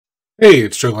Hey,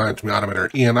 it's Joe Lyons from the-automator,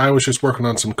 and I was just working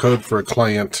on some code for a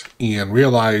client and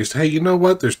realized, hey, you know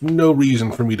what? There's no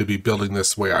reason for me to be building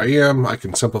this the way I am. I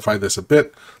can simplify this a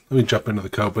bit. Let me jump into the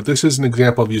code, but this is an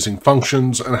example of using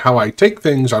functions and how I take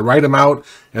things, I write them out,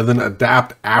 and then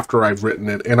adapt after I've written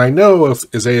it. And I know if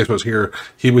Isaiah was here,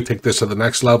 he would take this to the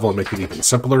next level and make it even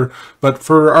simpler. But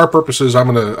for our purposes,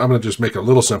 I'm gonna just make it a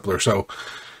little simpler. So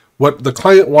what the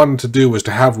client wanted to do was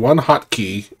to have one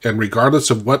hotkey, and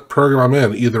regardless of what program I'm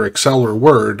in, either Excel or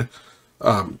Word,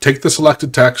 take the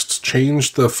selected text,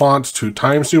 change the font to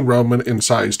Times New Roman in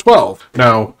size 12.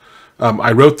 Now,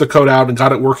 I wrote the code out and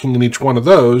got it working in each one of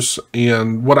those,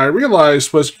 and what I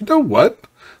realized was, you know what?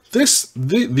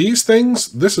 These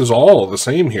things, this is all the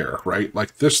same here, right?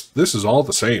 Like this is all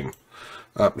the same.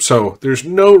 So there's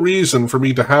no reason for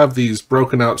me to have these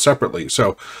broken out separately.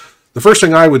 So the first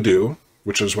thing I would do,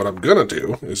 which is what I'm going to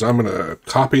do, is I'm going to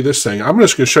copy this thing. I'm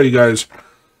just going to show you guys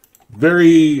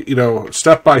very,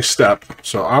 step by step.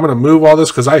 So I'm going to move all this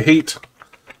because I hate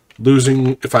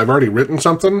losing, if I've already written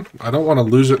something, I don't want to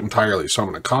lose it entirely. So I'm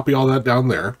going to copy all that down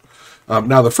there.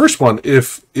 Now the first one,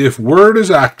 if Word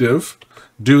is active,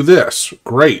 do this.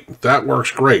 Great. That works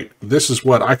great. This is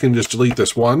what I can just delete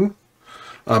this one.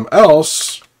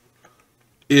 Else,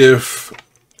 if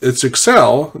it's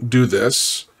Excel, do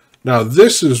this. Now,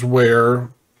 this is where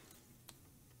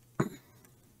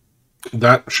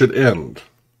that should end.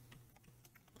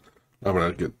 I'm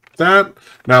going to get that.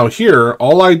 Now here,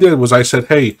 all I did was I said,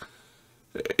 hey,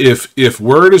 if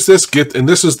Word is this, and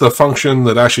this is the function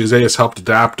that actually Isaiah's helped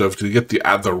adapt of to get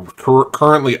the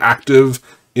currently active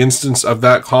instance of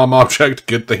that COM object,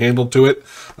 get the handle to it.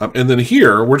 And then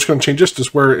here, we're just going to change this to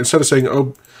where instead of saying,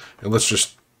 oh, and let's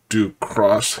just do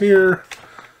cross here.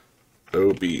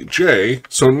 OBJ.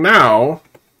 So now,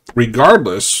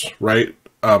 regardless, right,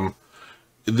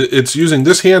 it's using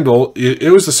this handle.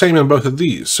 It was the same in both of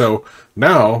these. So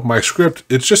now my script,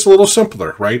 it's just a little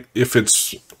simpler, right? If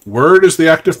it's Word is the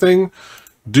active thing,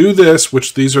 do this,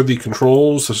 which these are the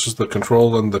controls. This is the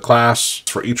control and the class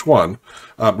for each one.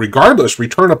 Regardless,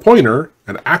 return a pointer,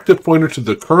 an active pointer to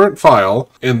the current file,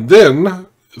 and then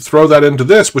throw that into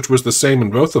this, which was the same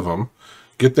in both of them.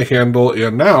 Get the handle,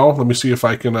 and now let me see if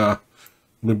I can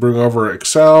let me bring over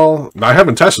Excel. Now, I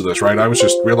haven't tested this, right? I was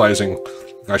just realizing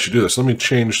I should do this. Let me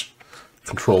change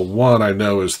Control 1. I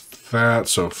know is that.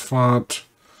 So font.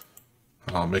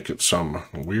 I'll make it some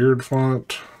weird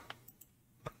font.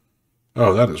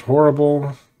 Oh, that is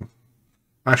horrible.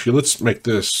 Actually, let's make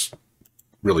this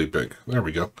really big. There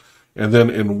we go. And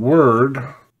then in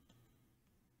Word,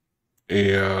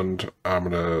 and I'm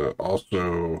going to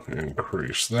also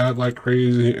increase that like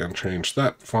crazy and change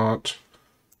that font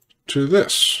to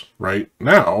this. Right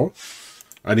now,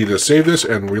 I need to save this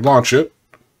and relaunch it.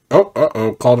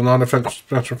 Oh, called a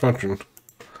non-offensive function.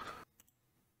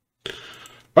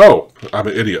 Oh, I'm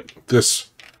an idiot.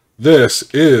 This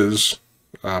is,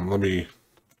 there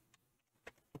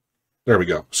we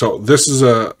go. So this is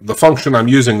the function I'm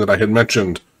using that I had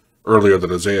mentioned earlier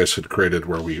that Isaiah had created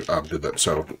where we did that.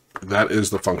 So that is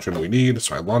the function we need.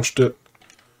 So I launched it.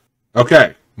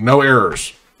 Okay, no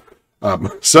errors.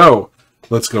 So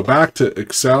let's go back to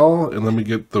Excel and let me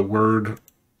get the Word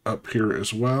up here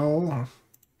as well.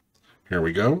 Here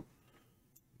we go.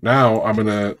 Now I'm going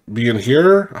to be in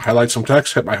here, highlight some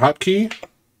text, hit my hotkey.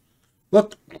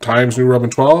 Look, Times New Roman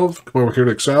 12. Come over here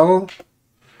to Excel.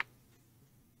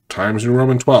 Times New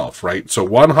Roman 12, right? So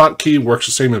one hotkey works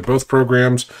the same in both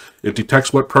programs. It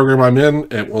detects what program I'm in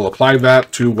and will apply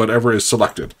that to whatever is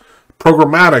selected.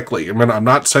 Programmatically, I mean, I'm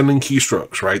not sending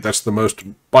keystrokes, right? That's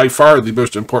by far the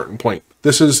most important point.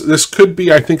 This could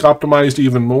be, I think, optimized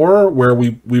even more, where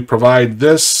we provide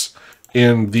this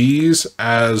and these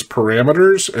as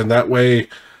parameters, and that way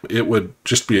it would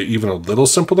just be even a little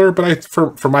simpler. But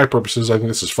for my purposes, I think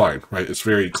this is fine, right? It's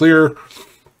very clear,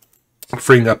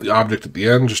 freeing up the object at the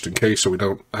end just in case so we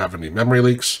don't have any memory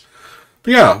leaks.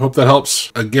 But yeah, I hope that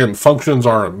helps. Again, functions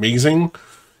are amazing.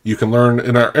 You can learn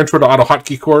in our Intro to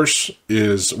AutoHotkey course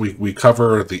is we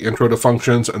cover the intro to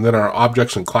functions, and then our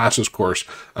objects and classes course,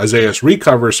 Isaiah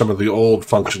recovers some of the old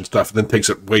function stuff, and then takes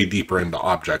it way deeper into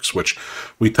objects, which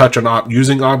we touch on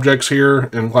using objects here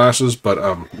in classes, but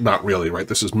not really, right?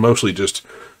 This is mostly just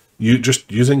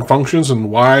using functions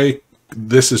and why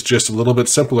this is just a little bit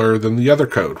simpler than the other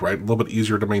code, right? A little bit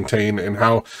easier to maintain, and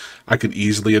how I could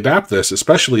easily adapt this,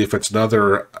 especially if it's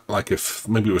another, like if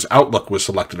maybe it was Outlook was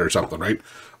selected or something, right?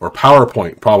 Or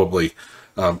PowerPoint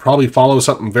probably follows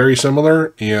something very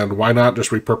similar, and why not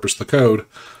just repurpose the code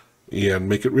and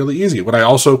make it really easy. What I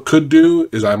also could do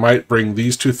is I might bring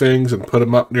these two things and put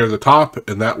them up near the top,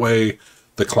 and that way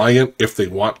the client if they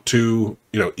want to,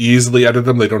 easily edit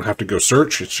them. They don't have to go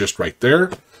search. It's just right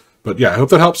there. But yeah, I hope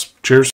that helps. Cheers.